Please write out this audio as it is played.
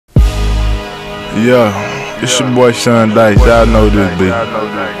Yeah, it's your boy Shun. Y'all know this bitch.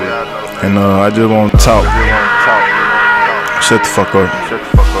 And I just wanna talk. Shut the fuck up.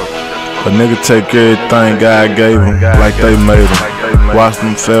 A nigga take everything God gave him like they made him. Watch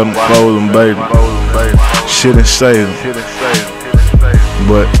them, fed them, clothe them, bathe them. Shit and save them.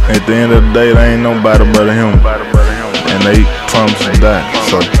 But at the end of the day, they ain't nobody but him. And they promise to die.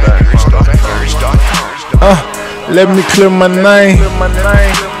 So let me clear my name.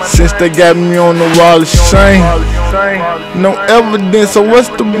 Since they got me on the wall of shame. No evidence, so what's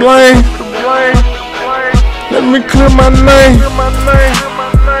the blame? Let me clear my name.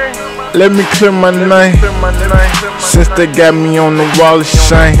 Let me clear my name. Since they got me on the wall of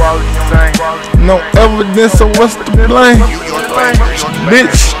shame. No evidence, so what's the blame?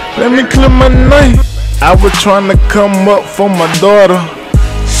 Bitch, let me clear my name. I was trying to come up for my daughter.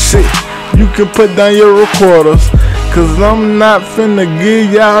 Shit, you can put down your recorders. Cause I'm not finna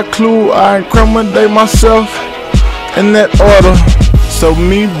give y'all a clue. I incriminate myself in that order. So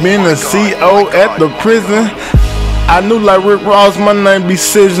me being a CO at the prison, I knew like Rick Ross my name be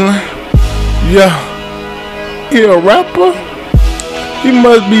sizzling. Yeah, he a rapper? He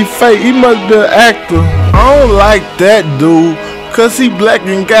must be fake, he must be an actor. I don't like that dude, cause he black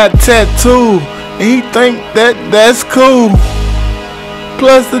and got tattooed. And he think that's cool.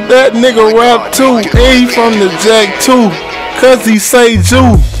 Plus that nigga rap too, and he from the Jack too, cause he say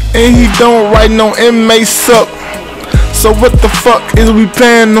Jew, and he don't write no inmates up. So what the fuck is we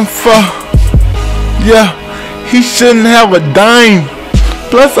paying him for? Yeah, he shouldn't have a dime.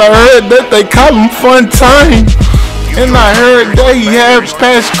 Plus I heard that they call him Funtime, and I heard that he had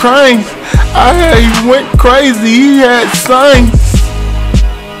past crimes. I heard he went crazy, he had signs.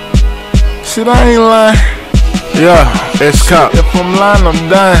 Shit, I ain't lying. Yeah, it's cop. If I'm lying, I'm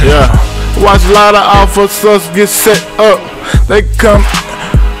dying. Yeah. Watch a lot of officers get set up. They come,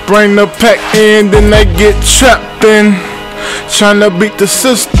 bring the pack in, then they get trapped in. Trying to beat the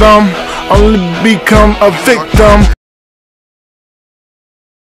system, only become a victim.